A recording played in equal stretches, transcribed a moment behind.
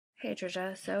Hey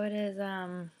Trisha, so it is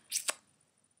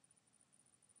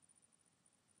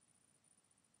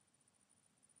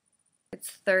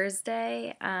it's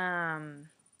Thursday. I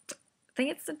think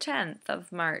it's the 10th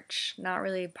of March. Not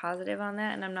really positive on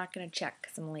that, and I'm not gonna check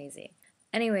because I'm lazy.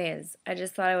 Anyways, I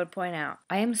just thought I would point out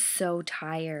I am so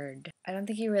tired. I don't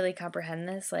think you really comprehend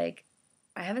this. Like,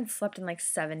 I haven't slept in like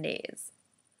 7 days.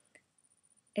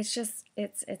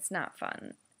 It's not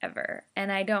fun ever.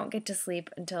 And I don't get to sleep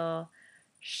until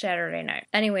Saturday night.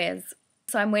 Anyways,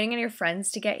 so I'm waiting on your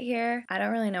friends to get here. I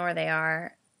don't really know where they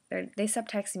are. They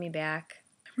stopped texting me back.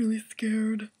 I'm really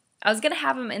scared. I was gonna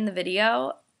have them in the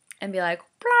video and be like,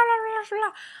 blah, blah,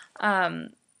 blah, blah.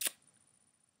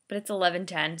 But it's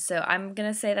 11:10, so I'm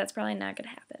gonna say that's probably not gonna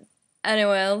happen.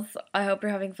 Anyways, I hope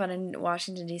you're having fun in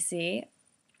Washington, D.C.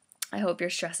 I hope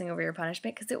you're stressing over your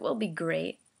punishment because it will be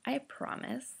great. I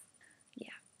promise. Yeah.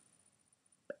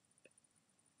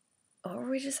 What were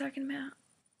we just talking about?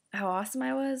 How awesome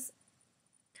I was?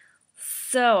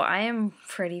 So, I am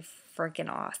pretty freaking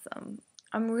awesome.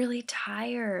 I'm really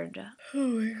tired. Oh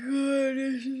my god,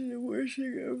 this is the worst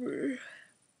thing ever.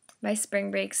 My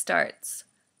spring break starts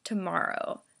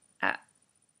tomorrow at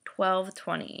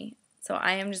 12:20. So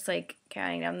I am just like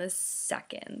counting down the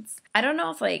seconds. I don't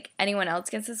know if like anyone else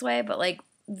gets this way, but like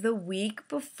the week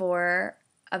before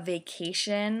a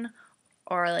vacation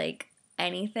or like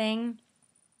anything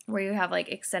where you have like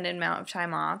extended amount of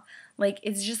time off, like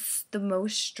it's just the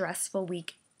most stressful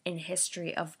week in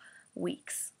history of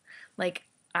weeks. Like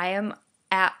I am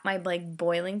at my like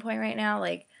boiling point right now.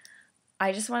 Like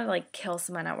I just want to like kill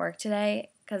someone at work today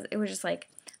because it was just like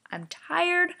I'm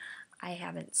tired, I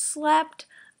haven't slept,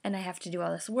 and I have to do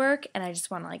all this work, and I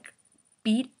just want to like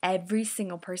beat every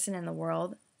single person in the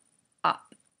world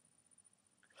up.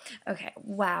 Okay,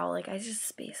 wow, like I just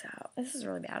space out. This is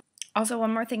really bad. Also,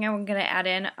 one more thing I'm gonna add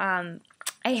in. I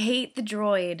hate the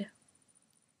droid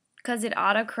because it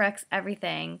autocorrects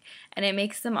everything, and it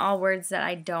makes them all words that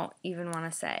I don't even want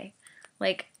to say.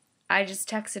 Like I just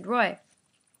texted Roy,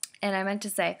 and I meant to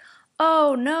say,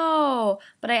 "Oh no,"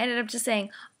 but I ended up just saying,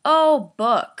 "Oh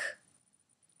book."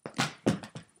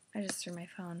 I just threw my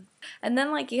phone. And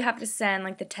then like you have to send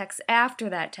like the text after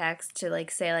that text to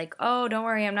like say like, "Oh, don't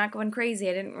worry, I'm not going crazy.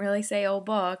 I didn't really say oh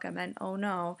book. I meant oh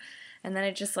no." And then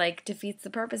it just like defeats the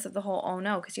purpose of the whole oh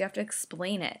no because you have to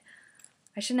explain it.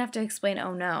 I shouldn't have to explain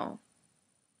oh no.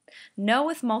 No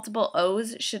with multiple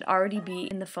O's should already be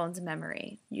in the phone's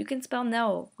memory. You can spell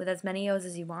no with as many O's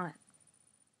as you want.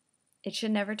 It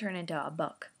should never turn into a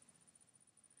book.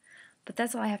 But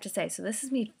that's all I have to say. So this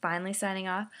is me finally signing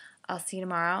off. I'll see you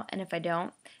tomorrow. And if I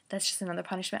don't, that's just another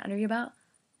punishment under your belt.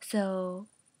 So,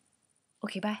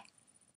 okay, bye.